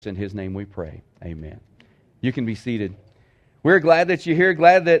In His name we pray. Amen. You can be seated. We're glad that you're here.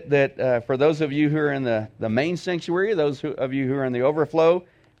 Glad that for those of you who are in the main sanctuary, of you who are in the overflow,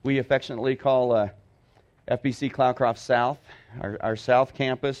 we affectionately call FBC Cloudcroft South, our South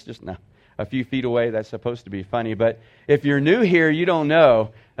campus, just a few feet away. That's supposed to be funny. But if you're new here, you don't know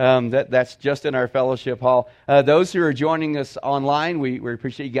that's just in our fellowship hall. Those who are joining us online, we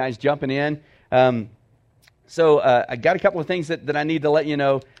appreciate you guys jumping in. So I got a couple of things that I need to let you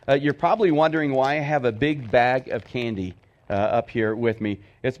know. You're probably wondering why I have a big bag of candy up here with me.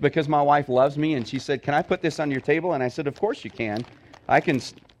 It's because my wife loves me, and she said, "Can I put this on your table?" And I said, "Of course you can. I can."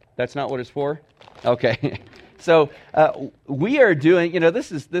 That's not what it's for? Okay. So we are doing,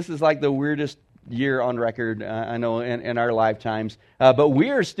 this is like the weirdest year on record, I know, in our lifetimes. But we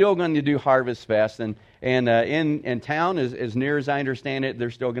are still going to do Harvest Fest. And in town, as near as I understand it, they're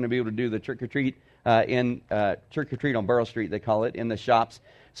still going to be able to do the trick-or-treat. Trick-or-treat on Burrow Street, they call it, in the shops.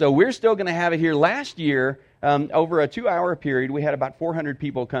 So we're still going to have it here. Last year, over a 2-hour period, we had about 400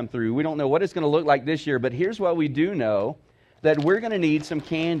 people come through. We don't know what it's going to look like this year, but here's what we do know, that we're going to need some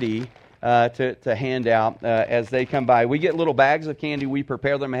candy to hand out as they come by. We get little bags of candy. We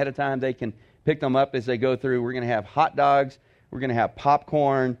prepare them ahead of time. They can pick them up as they go through. We're going to have hot dogs. We're going to have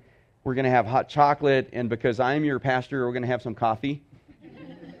popcorn. We're going to have hot chocolate. And because I'm your pastor, we're going to have some coffee.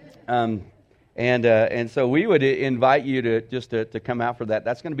 And so we would invite you to come out for that.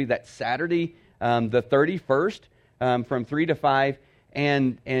 That's going to be that Saturday, the 31st, from 3 to 5.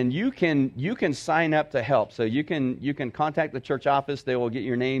 And you can sign up to help. So you can contact the church office. They will get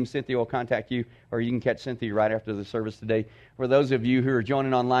your name. Cynthia will contact you, or you can catch Cynthia right after the service today. For those of you who are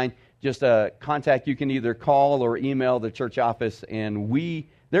joining online, just contact. You can either call or email the church office, and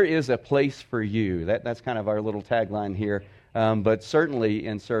there is a place for you. That's kind of our little tagline here. But certainly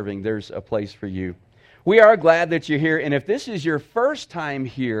in serving, there's a place for you. We are glad that you're here, and if this is your first time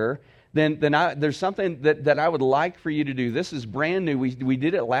here, then there's something that I would like for you to do. This is brand new. We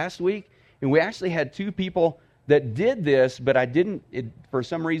did it last week, and we actually had 2 people that did this, but for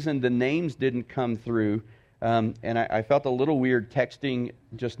some reason the names didn't come through, and I felt a little weird texting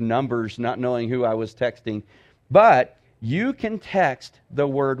just numbers, not knowing who I was texting. But you can text the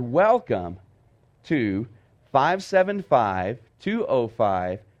word welcome to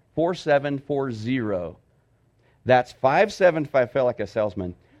 575-205-4740. That's 575. I feel like a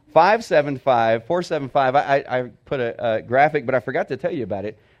salesman. 575-475. I put a graphic, but I forgot to tell you about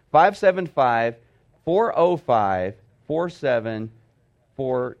it.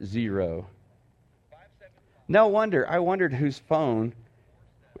 575-405-4740. No wonder. I wondered whose phone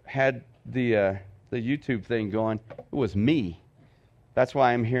had the YouTube thing going. It was me. That's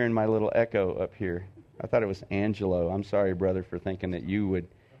why I'm hearing my little echo up here. I thought it was Angelo. I'm sorry, brother, for thinking that you would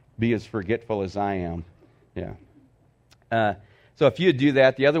be as forgetful as I am. Yeah. So if you do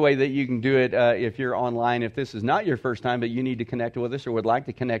that, the other way that you can do it, if you're online, if this is not your first time, but you need to connect with us or would like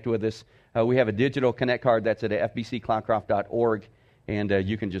to connect with us, we have a digital connect card that's at fbccloudcroft.org, and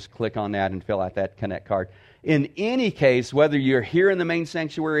you can just click on that and fill out that connect card. In any case, whether you're here in the main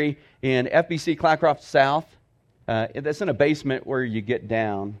sanctuary in FBC Cloudcroft South, that's in a basement where you get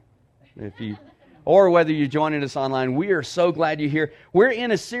down, or whether you're joining us online, we are so glad you're here. We're in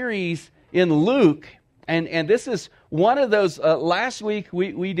a series in Luke, and this is one of those. Last week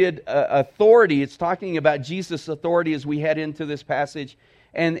we did authority. It's talking about Jesus' authority as we head into this passage.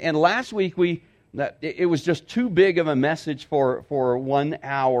 And last week it was just too big of a message for 1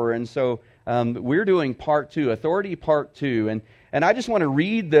 hour, and so we're doing part 2, authority part 2. And I just want to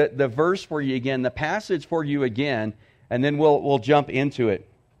read the verse for you again, the passage for you again, and then we'll jump into it.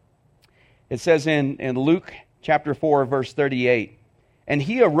 It says in Luke chapter 4, verse 38, "And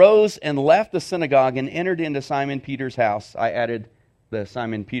he arose and left the synagogue and entered into Simon Peter's house." I added the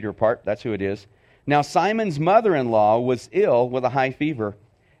Simon Peter part. That's who it is. "Now Simon's mother-in-law was ill with a high fever,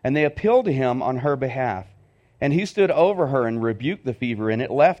 and they appealed to him on her behalf. And he stood over her and rebuked the fever, and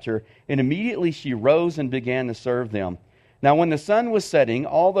it left her. And immediately she rose and began to serve them. Now when the sun was setting,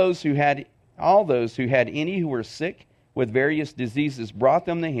 all those who had any who were sick with various diseases brought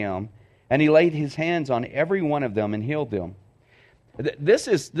them to him, and he laid his hands on every one of them and healed them." This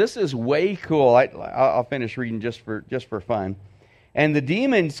is way cool. I'll finish reading just for fun. "And the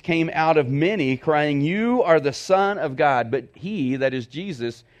demons came out of many, crying, 'You are the Son of God.' But he," that is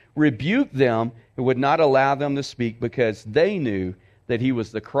Jesus, "rebuked them and would not allow them to speak, because they knew that he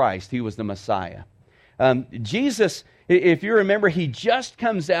was the Christ, he was the Messiah." Jesus, if you remember, he just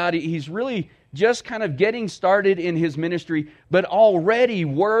comes out. He's really just kind of getting started in his ministry, but already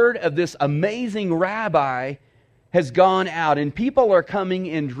word of this amazing rabbi has gone out, and people are coming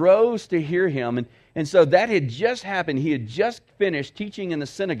in droves to hear him. And so that had just happened. He had just finished teaching in the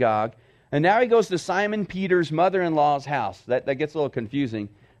synagogue, and now he goes to Simon Peter's mother-in-law's house. That gets a little confusing.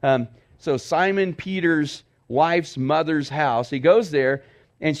 So Simon Peter's wife's mother's house. He goes there,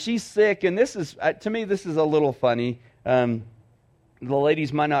 and she's sick, and this is, to me, this is a little funny. The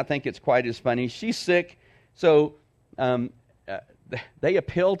ladies might not think it's quite as funny. She's sick, so they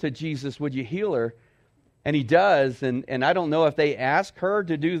appeal to Jesus, would you heal her? And he does, and I don't know if they ask her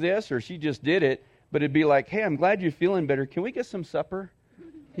to do this or she just did it, but it'd be like, hey, I'm glad you're feeling better. Can we get some supper?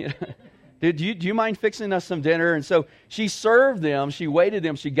 You know, do you mind fixing us some dinner? And so she served them, she waited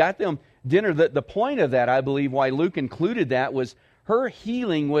them, she got them dinner. The point of that, I believe, why Luke included that, was her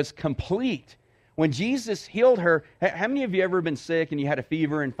healing was complete. When Jesus healed her, how many of you ever been sick and you had a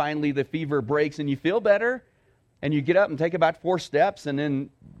fever and finally the fever breaks and you feel better? And you get up and take about 4 steps, and then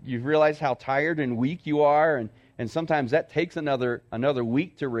you realize how tired and weak you are, and sometimes that takes another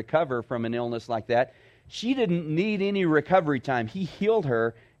week to recover from an illness like that. She didn't need any recovery time. He healed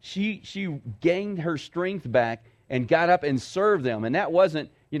her. She gained her strength back and got up and served them. And that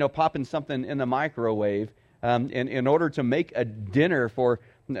wasn't, popping something in the microwave. In order to make a dinner for,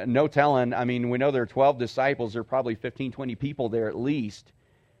 no telling, I mean, we know there are 12 disciples. There are probably 15, 20 people there at least.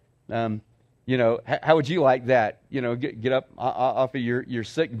 How would you like that? Get up off of your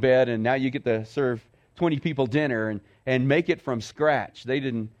sick bed, and now you get to serve 20 people dinner and make it from scratch. They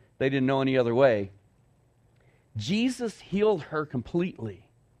didn't know any other way. Jesus healed her completely.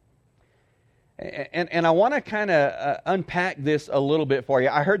 And I want to kind of unpack this a little bit for you.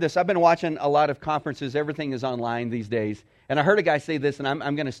 I heard this. I've been watching a lot of conferences. Everything is online these days. And I heard a guy say this, and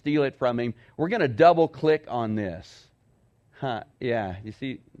I'm going to steal it from him. We're going to double click on this. Yeah, you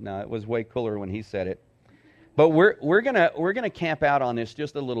see, no, it was way cooler when he said it. But we're gonna camp out on this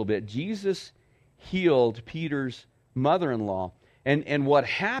just a little bit. Jesus healed Peter's mother-in-law, and what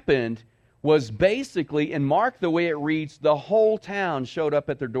happened was basically, in Mark, the way it reads, the whole town showed up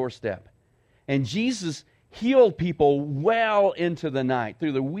at their doorstep, and Jesus healed people well into the night,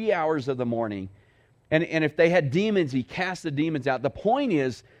 through the wee hours of the morning. And if they had demons, he cast the demons out. The point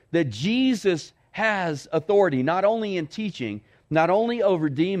is that Jesus has authority, not only in teaching, not only over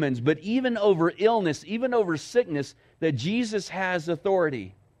demons, but even over illness, even over sickness, that Jesus has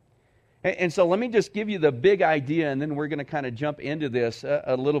authority. And so let me just give you the big idea, and then we're going to kind of jump into this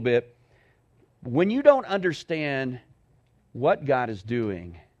a little bit. When you don't understand what God is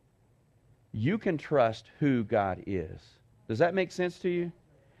doing, you can trust who God is. Does that make sense to you?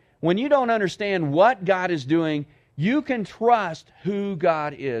 When you don't understand what God is doing, you can trust who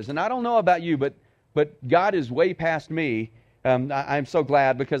God is. And I don't know about you, but God is way past me. I'm so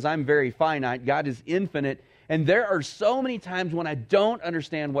glad, because I'm very finite. God is infinite. And there are so many times when I don't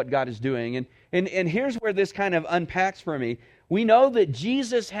understand what God is doing. And here's where this kind of unpacks for me. We know that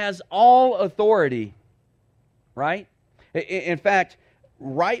Jesus has all authority, right? In fact,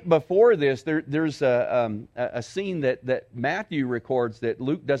 right before this, there's a scene that Matthew records that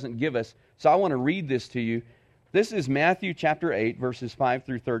Luke doesn't give us. So I want to read this to you. This is Matthew chapter 8, verses 5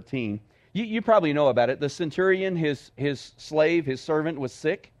 through 13. You probably know about it. The centurion, his slave, his servant, was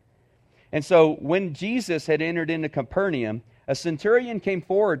sick. And so when Jesus had entered into Capernaum, a centurion came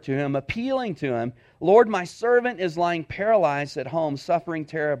forward to him, appealing to him, "Lord, my servant is lying paralyzed at home, suffering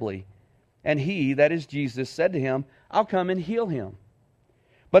terribly." And he, that is Jesus, said to him, "I'll come and heal him."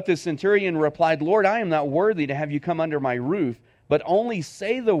 But the centurion replied, "Lord, I am not worthy to have you come under my roof, but only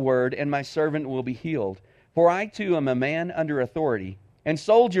say the word, and my servant will be healed. For I too am a man under authority, and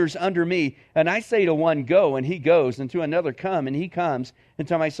soldiers under me. And I say to one, 'Go,' and he goes, and to another, 'Come,' and he comes, and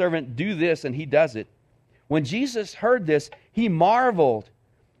to my servant, 'Do this,' and he does it." When Jesus heard this, he marveled,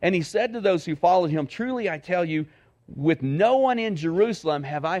 and he said to those who followed him, "Truly I tell you, with no one in Jerusalem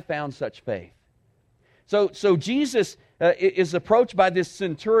have I found such faith." So Jesus is approached by this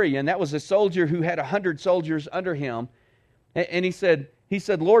centurion. That was a soldier who had 100 soldiers under him. And he said,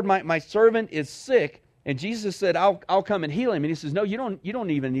 "Lord, my servant is sick." And Jesus said, I'll come and heal him. And he says, "No, you don't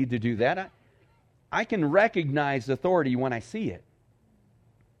even need to do that. I can recognize authority when I see it.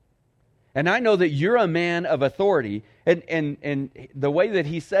 And I know that you're a man of authority." And the way that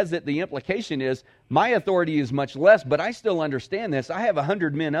he says it, the implication is, my authority is much less, but I still understand this. I have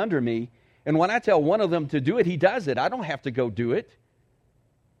 100 men under me, and when I tell one of them to do it, he does it. I don't have to go do it.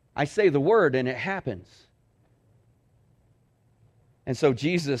 I say the word, and it happens. And so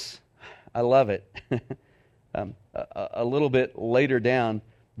Jesus, I love it. A little bit later down,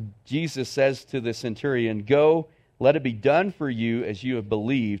 Jesus says to the centurion, "Go, let it be done for you as you have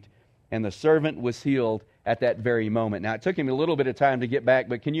believed." And the servant was healed at that very moment. Now, it took him a little bit of time to get back,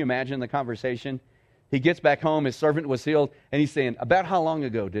 but can you imagine the conversation? He gets back home, his servant was healed, and he's saying, "About how long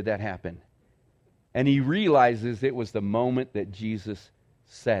ago did that happen?" And he realizes it was the moment that Jesus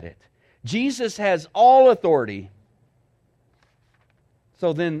said it. Jesus has all authority.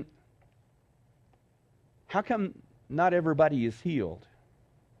 So then, how come not everybody is healed?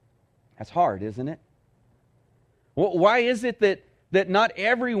 That's hard, isn't it? Well, why is it that not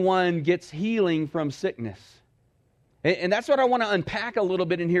everyone gets healing from sickness? And that's what I want to unpack a little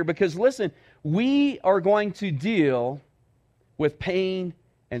bit in here, because listen, we are going to deal with pain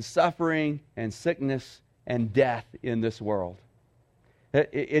and suffering and sickness and death in this world.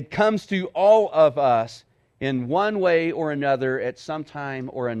 It comes to all of us in one way or another at some time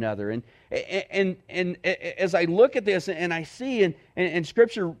or another. And as I look at this and I see, and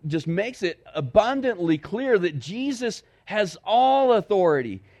Scripture just makes it abundantly clear that Jesus has all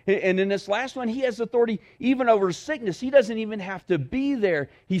authority. And in this last one, he has authority even over sickness. He doesn't even have to be there.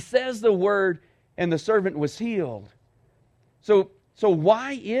 He says the word, and the servant was healed. So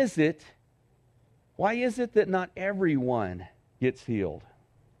why is it that not everyone gets healed?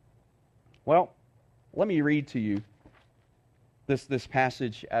 Well, let me read to you this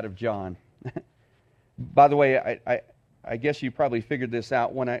passage out of John. By the way, I guess you probably figured this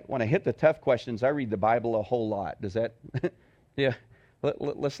out. When I hit the tough questions, I read the Bible a whole lot. Does that? Yeah.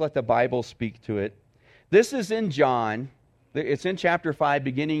 Let's let the Bible speak to it. This is in John. It's in chapter 5,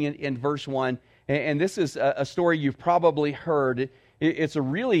 beginning in verse 1. And this is a story you've probably heard. It's a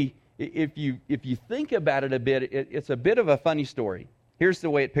really, if you think about it a bit, it's a bit of a funny story. Here's the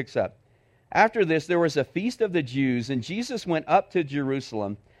way it picks up. After this, there was a feast of the Jews, and Jesus went up to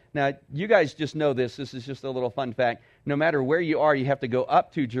Jerusalem. Now, you guys just know this. This is just a little fun fact. No matter where you are, you have to go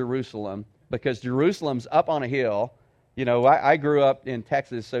up to Jerusalem, because Jerusalem's up on a hill. You know, I grew up in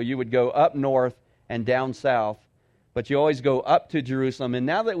Texas, so you would go up north and down south, but you always go up to Jerusalem. And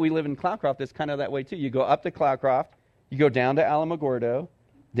now that we live in Cloudcroft, it's kind of that way too. You go up to Cloudcroft, you go down to Alamogordo,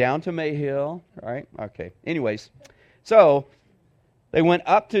 down to Mayhill, right? Okay. Anyways, so they went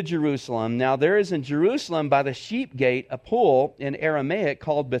up to Jerusalem. Now there is in Jerusalem by the sheep gate a pool in Aramaic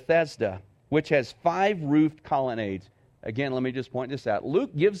called Bethesda, which has 5 roofed colonnades. Again, let me just point this out.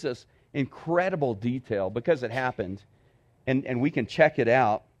 Luke gives us incredible detail because it happened. And we can check it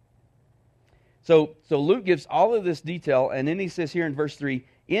out. So Luke gives all of this detail, and then he says here in verse 3,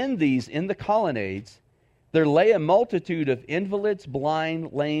 in the colonnades, there lay a multitude of invalids,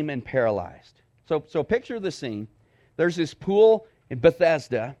 blind, lame, and paralyzed. So picture the scene. There's this pool in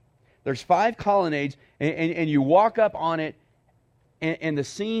Bethesda. There's 5 colonnades, and you walk up on it, and the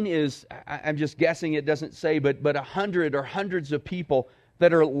scene is, I'm just guessing, it doesn't say, but 100 or hundreds of people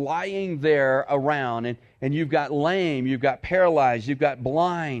that are lying there around, and you've got lame, you've got paralyzed, you've got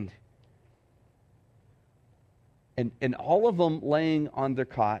blind. And all of them laying on their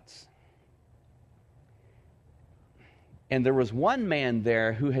cots. And there was one man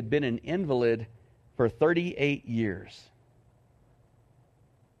there who had been an invalid for 38 years.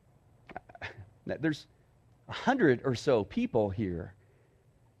 There's 100 or so people here.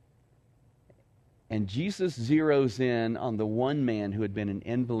 And Jesus zeroes in on the one man who had been an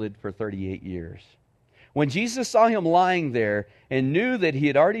invalid for 38 years. When Jesus saw him lying there and knew that he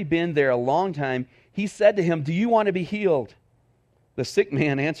had already been there a long time, he said to him, "Do you want to be healed?" The sick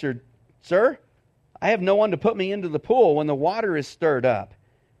man answered, "Sir, I have no one to put me into the pool when the water is stirred up.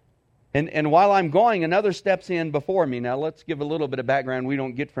 And while I'm going, another steps in before me." Now let's give a little bit of background we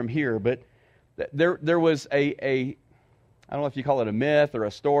don't get from here, but there was I don't know if you call it a myth or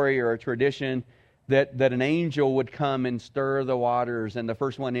a story or a tradition, that an angel would come and stir the waters and the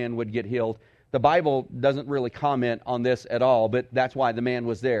first one in would get healed. The Bible doesn't really comment on this at all, but that's why the man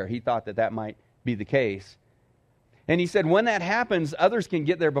was there. He thought that might be the case. And he said, when that happens, others can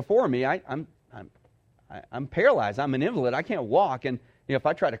get there before me. I'm paralyzed. I'm an invalid. I can't walk. And if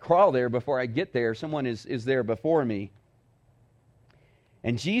I try to crawl there before I get there, someone is there before me.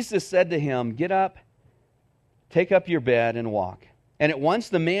 And Jesus said to him, "Get up, take up your bed and walk." And at once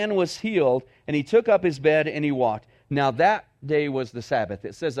the man was healed, and he took up his bed and he walked. Now that day was the Sabbath.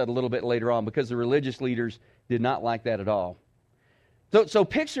 It says that a little bit later on because the religious leaders did not like that at all. So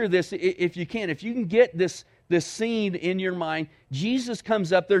picture this if you can. If you can get this scene in your mind, Jesus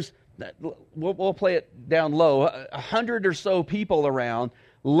comes up. We'll play it down low. 100 or so people around,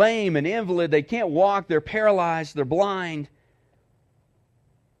 lame and invalid. They can't walk. They're paralyzed. They're blind.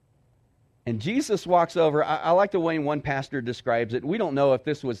 And Jesus walks over. I like the way one pastor describes it. We don't know if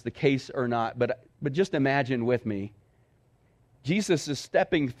this was the case or not, but just imagine with me. Jesus is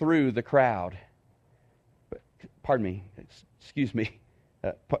stepping through the crowd. Pardon me. Excuse me.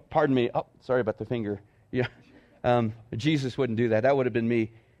 Pardon me. Oh, sorry about the finger. Yeah. Jesus wouldn't do that. That would have been me.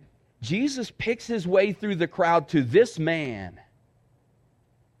 Jesus picks his way through the crowd to this man.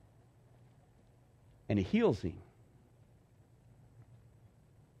 and He heals him.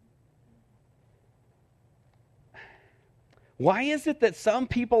 Why is it that some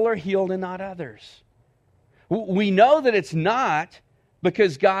people are healed and not others? We know that it's not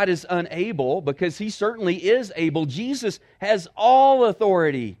because God is unable, because He certainly is able. Jesus has all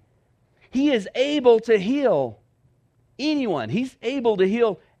authority. He is able to heal anyone. He's able to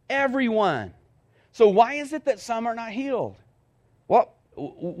heal everyone. So why is it that some are not healed? Well,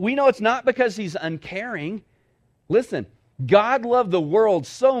 we know it's not because He's uncaring. Listen, God loved the world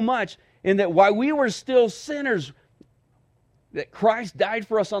so much in that while we were still sinners, that Christ died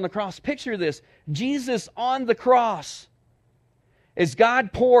for us on the cross. Picture this. Jesus on the cross, as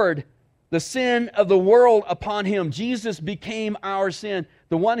God poured the sin of the world upon Him, Jesus became our sin.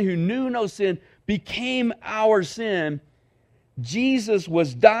 The one who knew no sin became our sin. Jesus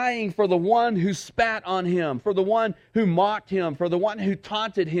was dying for the one who spat on Him, for the one who mocked Him, for the one who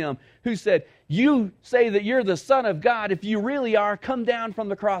taunted Him, who said, "You say that you're the Son of God. If you really are, come down from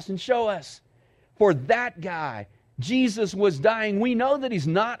the cross and show us." For that guy, Jesus was dying. We know that He's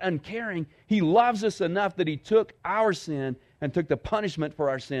not uncaring. He loves us enough that He took our sin and took the punishment for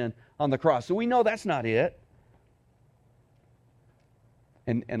our sin on the cross. So we know that's not it.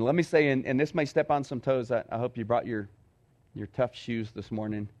 And let me say, and this may step on some toes, I hope you brought your tough shoes this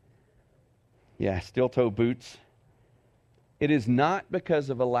morning. Yeah, steel-toe boots. It is not because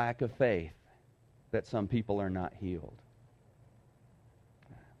of a lack of faith that some people are not healed.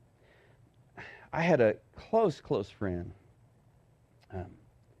 I had a close friend.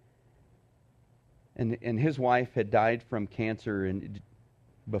 And his wife had died from cancer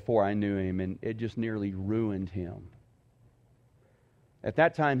before I knew him, and it just nearly ruined him. At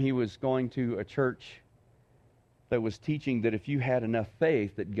that time, he was going to a church that was teaching that if you had enough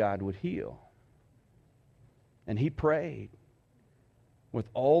faith that God would heal. And he prayed with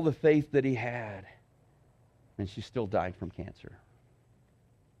all the faith that he had, and she still died from cancer.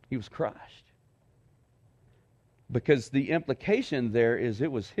 He was crushed. Because the implication there is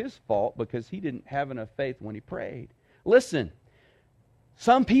it was his fault because he didn't have enough faith when he prayed. Listen,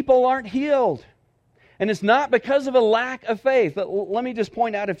 some people aren't healed. And it's not because of a lack of faith. Let me just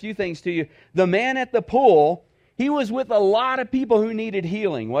point out a few things to you. The man at the pool, he was with a lot of people who needed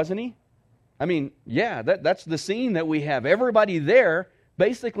healing, wasn't he? I mean, yeah, that's the scene that we have. Everybody there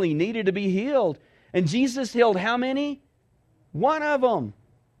basically needed to be healed. And Jesus healed how many? One of them.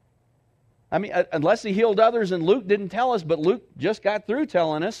 I mean, unless he healed others, and Luke didn't tell us, but Luke just got through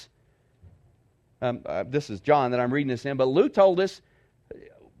telling us. This is John that I'm reading this in, but Luke told us,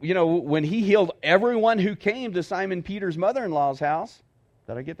 you know, when he healed everyone who came to Simon Peter's mother-in-law's house.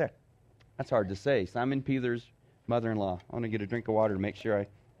 Did I get that? That's hard to say. Simon Peter's mother-in-law. I want to get a drink of water to make sure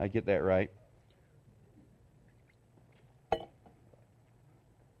I get that right.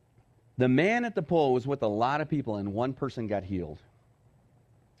 The man at the pool was with a lot of people, and one person got healed.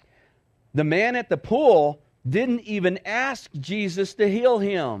 The man at the pool didn't even ask Jesus to heal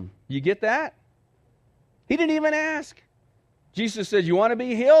him. You get that? He didn't even ask. Jesus said, "You want to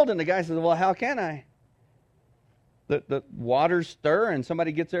be healed?" And the guy says, "Well, how can I? The waters stir and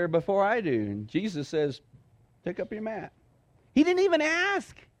somebody gets there before I do." And Jesus says, "Pick up your mat." He didn't even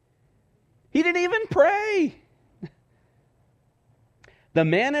ask. He didn't even pray. The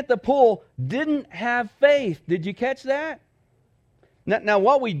man at the pool didn't have faith. Did you catch that? Now,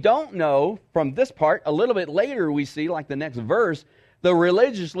 what we don't know from this part, a little bit later we see, like the next verse, the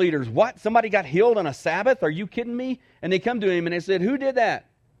religious leaders, "What? Somebody got healed on a Sabbath? Are you kidding me?" And they come to him and they said, "Who did that?"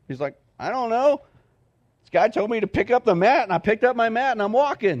 He's like, "I don't know. This guy told me to pick up the mat, and I picked up my mat, and I'm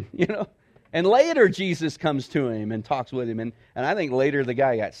walking." You know. And later Jesus comes to him and talks with him, and I think later the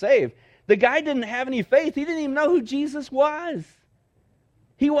guy got saved. The guy didn't have any faith. He didn't even know who Jesus was.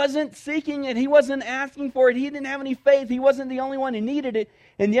 He wasn't seeking it. He wasn't asking for it. He didn't have any faith. He wasn't the only one who needed it.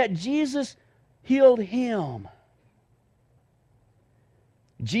 And yet Jesus healed him.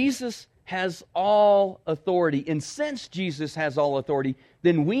 Jesus has all authority. And since Jesus has all authority,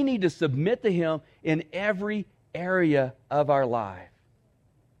 then we need to submit to Him in every area of our life.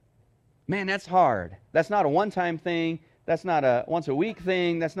 Man, that's hard. That's not a one-time thing. That's not a once-a-week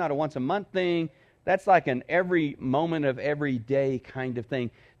thing. That's not a once-a-month thing. That's like an every moment of every day kind of thing.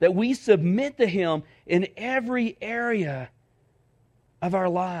 That we submit to Him in every area of our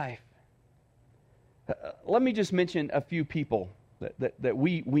life. Let me just mention a few people that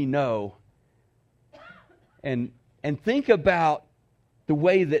we know. And think about the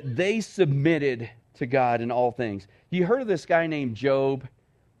way that they submitted to God in all things. You heard of this guy named Job?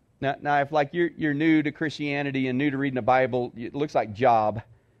 Now if like you're new to Christianity and new to reading the Bible, it looks like Job.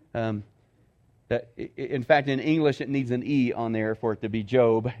 In fact, in English, it needs an E on there for it to be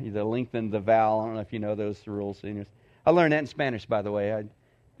Job. You lengthen the vowel. I don't know if you know those rules. I learned that in Spanish, by the way. I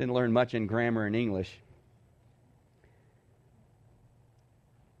didn't learn much in grammar in English.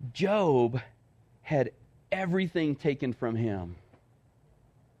 Job had everything taken from him.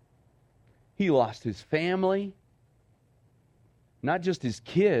 He lost his family, not just his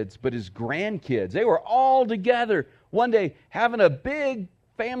kids, but his grandkids. They were all together one day having a big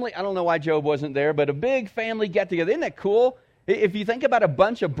family. I don't know why Job wasn't there, but a big family get-together. Isn't that cool? If you think about a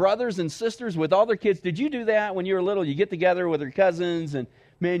bunch of brothers and sisters with all their kids, did you do that when you were little? You get together with your cousins and,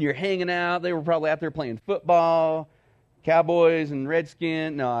 man, you're hanging out. They were probably out there playing football, Cowboys and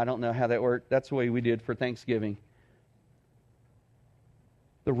Redskins. No, I don't know how that worked. That's the way we did for Thanksgiving.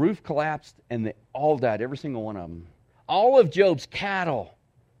 The roof collapsed and they all died, every single one of them. All of Job's cattle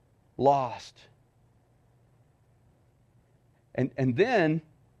lost. And then,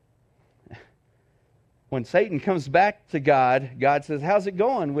 when Satan comes back to God, God says, how's it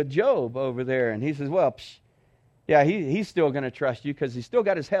going with Job over there? And he says, well, yeah, he's still going to trust you because he's still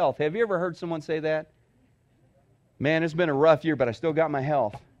got his health. Have you ever heard someone say that? Man, it's been a rough year, but I still got my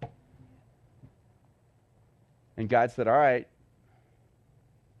health. And God said, all right,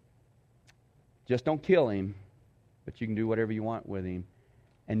 just don't kill him, but you can do whatever you want with him.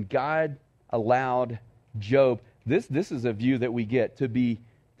 And God allowed Job, this is a view that we get, to be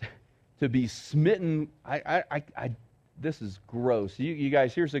smitten. This is gross. You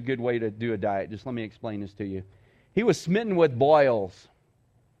guys, here's a good way to do a diet. Just let me explain this to you. He was smitten with boils.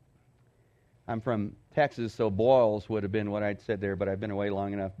 I'm from Texas, so boils would have been what I'd said there, but I've been away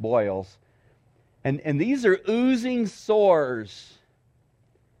long enough. Boils. And these are oozing sores.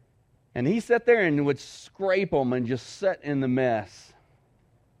 And he sat there and would scrape them and just sit in the mess.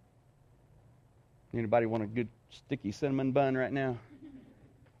 Anybody want a good sticky cinnamon bun right now?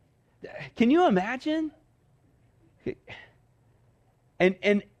 Can you imagine?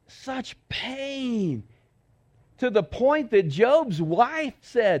 And such pain to the point that Job's wife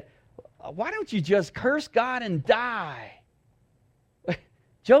said, why don't you just curse God and die?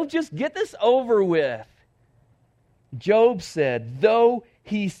 Job, just get this over with. Job said, though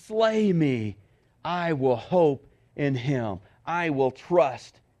he slay me, I will hope in him. I will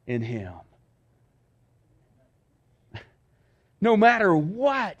trust in him. No matter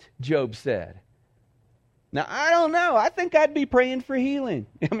what, Job said. Now, I don't know. I think I'd be praying for healing.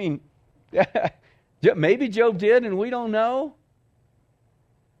 I mean, maybe Job did and we don't know.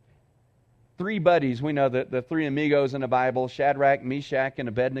 Three buddies, we know the three amigos in the Bible, Shadrach, Meshach, and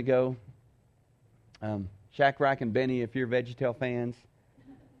Abednego. Shadrach and Benny, if you're VeggieTale fans.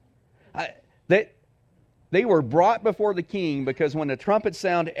 They were brought before the king because when the trumpet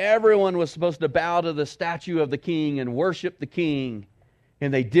sounded, everyone was supposed to bow to the statue of the king and worship the king.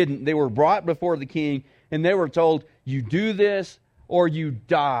 And they didn't. They were brought before the king and they were told, you do this or you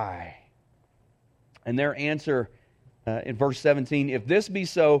die. And their answer in verse 17, if this be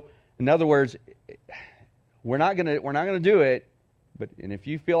so, in other words, we're not going to do it, and if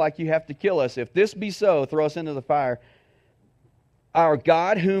you feel like you have to kill us, if this be so, throw us into the fire. Our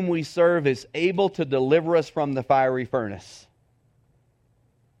God whom we serve is able to deliver us from the fiery furnace.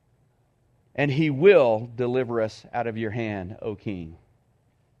 And he will deliver us out of your hand, O king.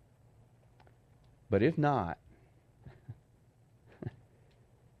 But if not,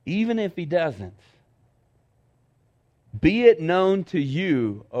 even if he doesn't, be it known to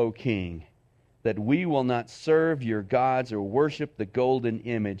you, O king, that we will not serve your gods or worship the golden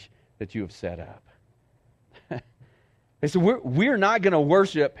image that you have set up. So we're not going to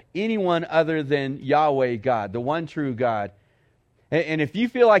worship anyone other than Yahweh God, the one true God. And if you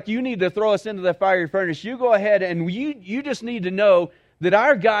feel like you need to throw us into the fiery furnace, you go ahead and you just need to know that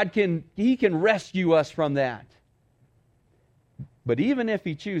our God can rescue us from that. But even if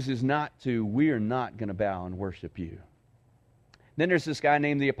he chooses not to, we are not going to bow and worship you. Then there's this guy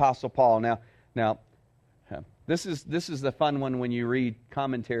named the Apostle Paul. Now, this is the fun one when you read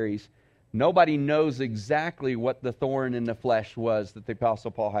commentaries. Nobody knows exactly what the thorn in the flesh was that the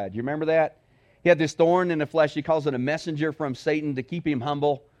Apostle Paul had. You remember that? He had this thorn in the flesh. He calls it a messenger from Satan to keep him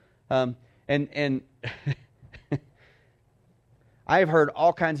humble. And I have heard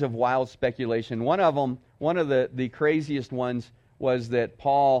all kinds of wild speculation. One of the craziest ones was that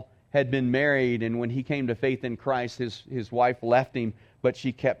Paul had been married, and when he came to faith in Christ, his wife left him, but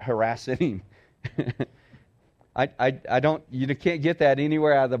she kept harassing him. You can't get that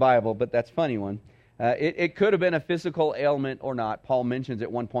anywhere out of the Bible, but that's a funny one. It could have been a physical ailment or not. Paul mentions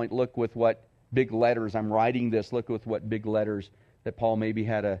at one point, look with what big letters, I'm writing this, look with what big letters that Paul maybe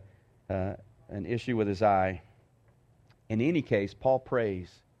had an issue with his eye. In any case, Paul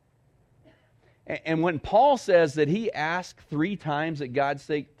prays. And when Paul says that he asked 3 times that God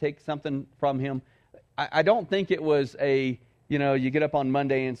take something from him, I don't think it was you get up on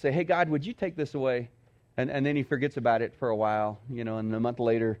Monday and say, hey, God, would you take this away? And then he forgets about it for a while, and a month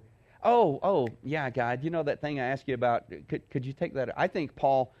later, oh, yeah, God, that thing I asked you about, could you take that? I think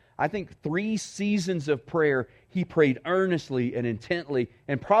 3 seasons of prayer, he prayed earnestly and intently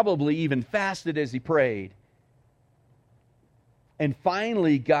and probably even fasted as he prayed. And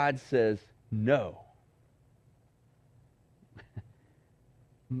finally, God says, no.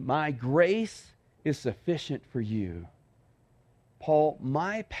 My grace is sufficient for you. Paul,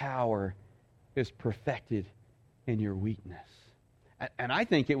 my power is perfected in your weakness. And I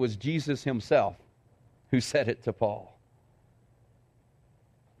think it was Jesus himself who said it to Paul.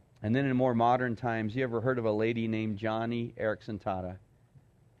 And then in more modern times, you ever heard of a lady named Joni Eareckson Tada?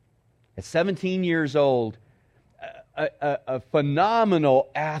 At 17 years old, a phenomenal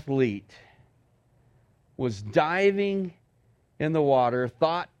athlete was diving in the water,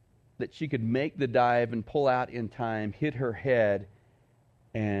 thought that she could make the dive and pull out in time, hit her head,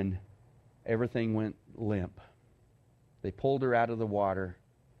 and everything went limp. They pulled her out of the water,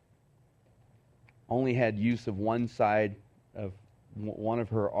 only had use of one side of one of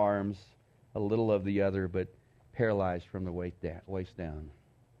her arms, a little of the other, but paralyzed from the waist down.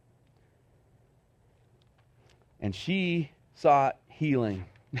 And she sought healing.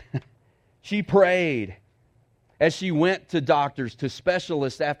 She prayed as she went to doctors, to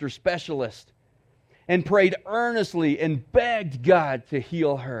specialist after specialist, and prayed earnestly and begged God to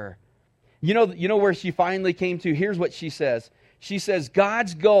heal her. You know where she finally came to? Here's what she says. She says,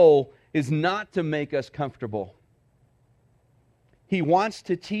 God's goal is not to make us comfortable. He wants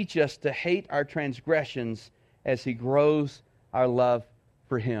to teach us to hate our transgressions as He grows our love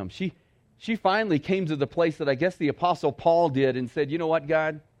for Him. She finally came to the place that I guess the Apostle Paul did and said, you know what,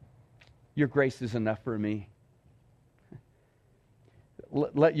 God? Your grace is enough for me.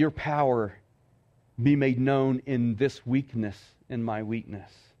 Let your power be made known in this weakness, in my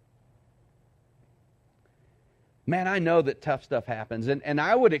weakness. Man, I know that tough stuff happens. And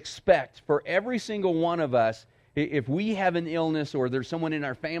I would expect for every single one of us, if we have an illness or there's someone in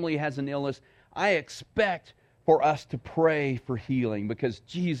our family who has an illness, I expect for us to pray for healing because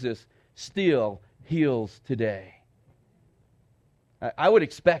Jesus still heals today. I would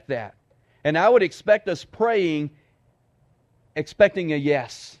expect that. And I would expect us praying, expecting a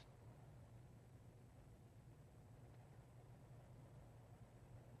yes.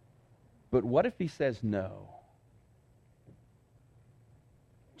 But what if He says no?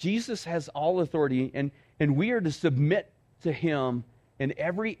 Jesus has all authority, and we are to submit to Him in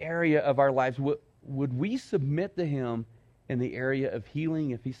every area of our lives. Would we submit to Him in the area of healing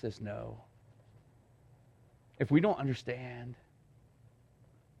if He says no? If we don't understand?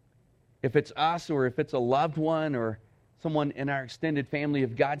 If it's us or if it's a loved one or someone in our extended family,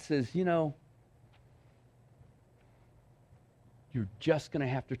 if God says, you're just going to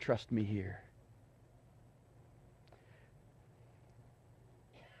have to trust me here.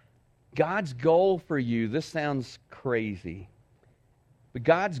 God's goal for you, this sounds crazy, but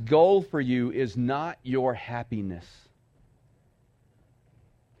God's goal for you is not your happiness.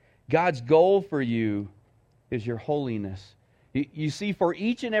 God's goal for you is your holiness. You see, for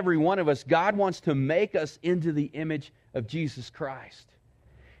each and every one of us, God wants to make us into the image of Jesus Christ.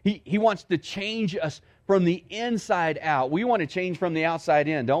 He wants to change us from the inside out. We want to change from the outside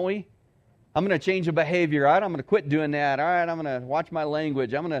in, don't we? I'm going to change a behavior. All right, I'm going to quit doing that. All right, I'm going to watch my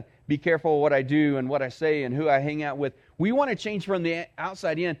language. I'm going to be careful what I do and what I say and who I hang out with. We want to change from the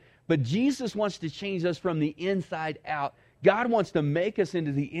outside in, but Jesus wants to change us from the inside out. God wants to make us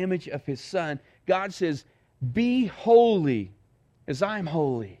into the image of His Son. God says, be holy as I'm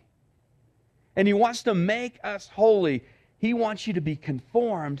holy. And He wants to make us holy. He wants you to be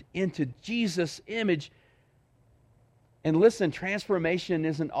conformed into Jesus' image. And listen, transformation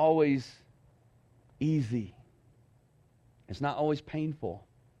isn't always easy. It's not always painful.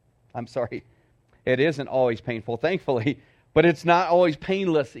 I'm sorry. It isn't always painful, thankfully, but it's not always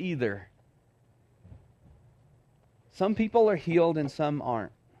painless either. Some people are healed and some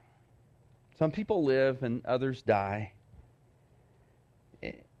aren't. Some people live and others die.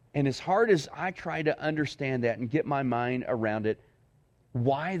 And as hard as I try to understand that and get my mind around it,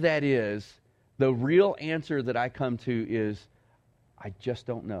 why that is, the real answer that I come to is, I just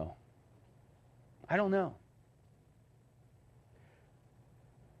don't know. I don't know.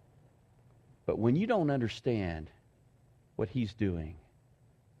 But when you don't understand what He's doing,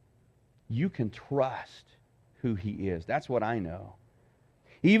 you can trust who He is. That's what I know.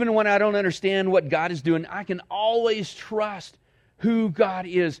 Even when I don't understand what God is doing, I can always trust who God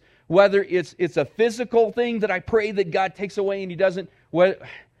is. whether it's a physical thing that I pray that God takes away and He doesn't.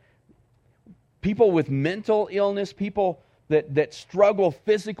 People with mental illness, people that struggle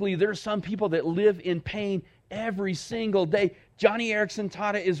physically, there's some people that live in pain every single day. Johnny Erickson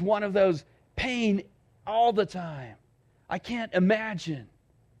Tada is one of those. Pain all the time. I can't imagine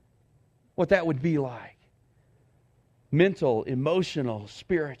what that would be like. Mental, emotional,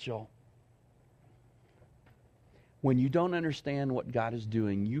 spiritual. When you don't understand what God is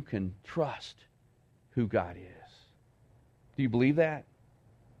doing, you can trust who God is. Do you believe that?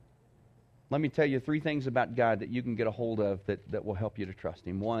 Let me tell you 3 things about God that you can get a hold of that will help you to trust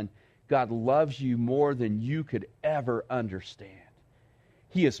Him. 1, God loves you more than you could ever understand.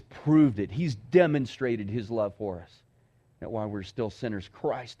 He has proved it. He's demonstrated His love for us. That while we're still sinners,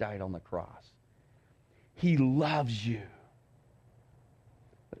 Christ died on the cross. He loves you.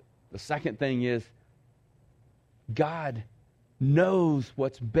 The second thing is, God knows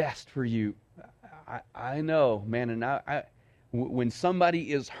what's best for you. I know, man, and when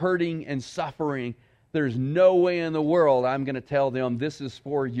somebody is hurting and suffering, there's no way in the world I'm going to tell them this is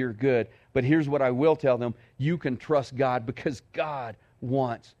for your good. But here's what I will tell them. You can trust God because God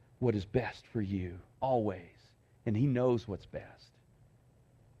wants what is best for you, always. And He knows what's best.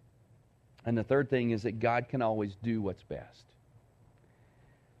 And the third thing is that God can always do what's best.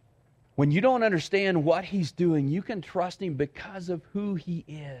 When you don't understand what He's doing, you can trust Him because of who He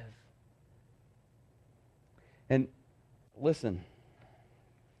is. And listen,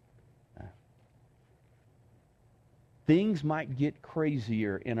 things might get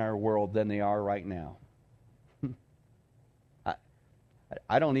crazier in our world than they are right now.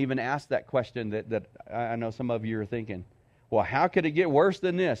 I don't even ask that question that I know some of you are thinking, well, how could it get worse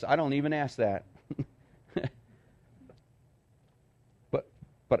than this? I don't even ask that.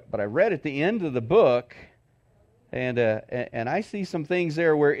 But I read at the end of the book, and I see some things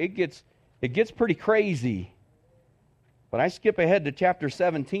there where it gets pretty crazy. But I skip ahead to chapter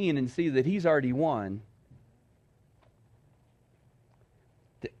 17 and see that He's already won.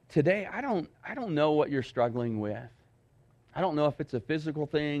 Today, I don't know what you're struggling with. I don't know if it's a physical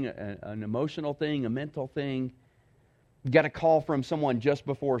thing, an emotional thing, a mental thing. You got a call from someone just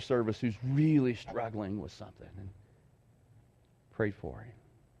before service who's really struggling with something, and prayed for him.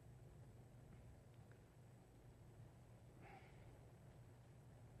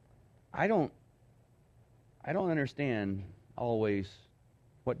 I don't understand always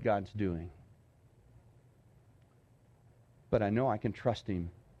what God's doing. But I know I can trust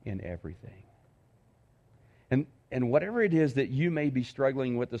Him in everything. And whatever it is that you may be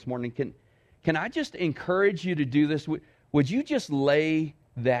struggling with this morning, can I just encourage you to do this? Would you just lay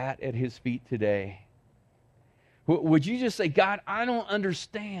that at His feet today? Would you just say, God, I don't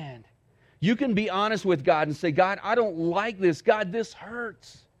understand. You can be honest with God and say, God, I don't like this. God, this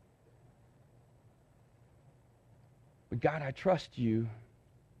hurts. But God, I trust You.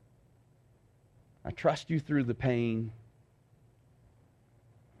 I trust You through the pain.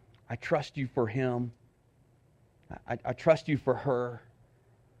 I trust You for him. I trust You for her.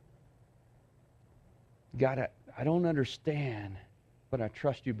 God, I don't understand, but I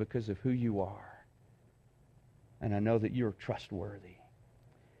trust You because of who You are. And I know that You're trustworthy.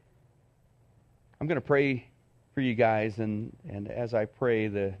 I'm going to pray for you guys, and as I pray,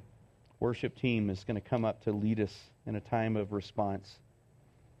 the worship team is going to come up to lead us in a time of response.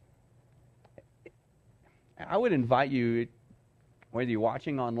 I would invite you, whether you're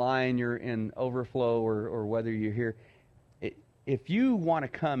watching online, you're in Overflow, or whether you're here, if you want to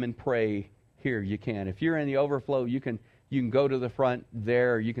come and pray here, you can. If you're in the Overflow, you can go to the front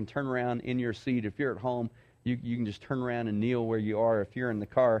there, or you can turn around in your seat. If you're at home, you can just turn around and kneel where you are. If you're in the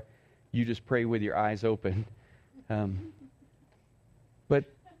car, you just pray with your eyes open. But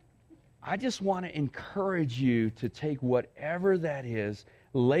I just want to encourage you to take whatever that is,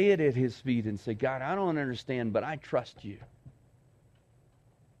 lay it at His feet and say, God, I don't understand, but I trust You.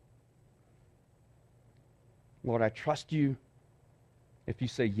 Lord, I trust You. If You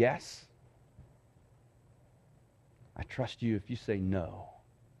say yes, I trust You if You say no,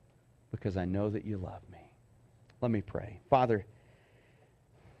 because I know that You love me. Let me pray. Father,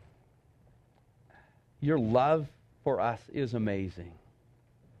 Your love for us is amazing.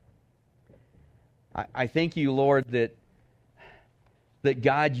 I thank You, Lord, that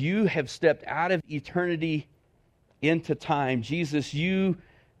God, You have stepped out of eternity into time. Jesus, You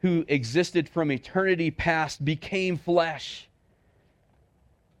who existed from eternity past became flesh.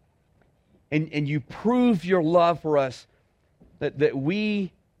 And You proved Your love for us, that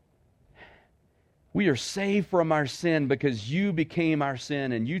we are saved from our sin because You became our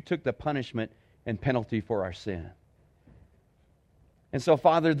sin and You took the punishment and penalty for our sin. And so,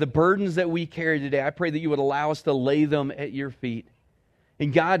 Father, the burdens that we carry today, I pray that you would allow us to lay them at your feet.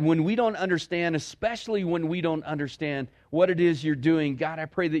 And God, when we don't understand, especially when we don't understand what it is you're doing, God, I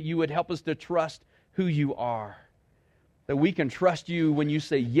pray that you would help us to trust who you are. That we can trust you when you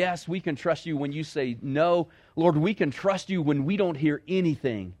say yes. We can trust you when you say no. Lord, we can trust you when we don't hear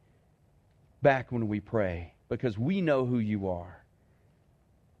anything back when we pray, because we know who you are.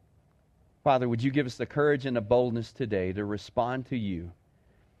 Father, would you give us the courage and the boldness today to respond to you?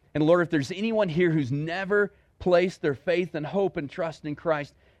 And Lord, if there's anyone here who's never placed their faith and hope and trust in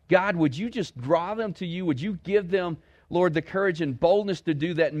Christ, God, would you just draw them to you? Would you give them, Lord, the courage and boldness to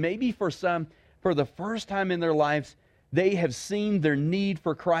do that? Maybe for some, for the first time in their lives, they have seen their need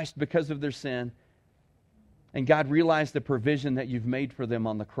for Christ because of their sin. And God, realize the provision that you've made for them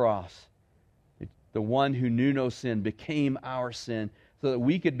on the cross. The one who knew no sin became our sin so that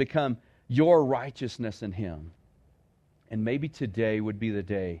we could become your righteousness in him. And maybe today would be the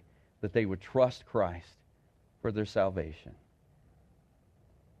day that they would trust Christ for their salvation.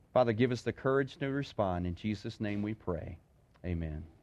 Father, give us the courage to respond. In Jesus' name we pray. Amen.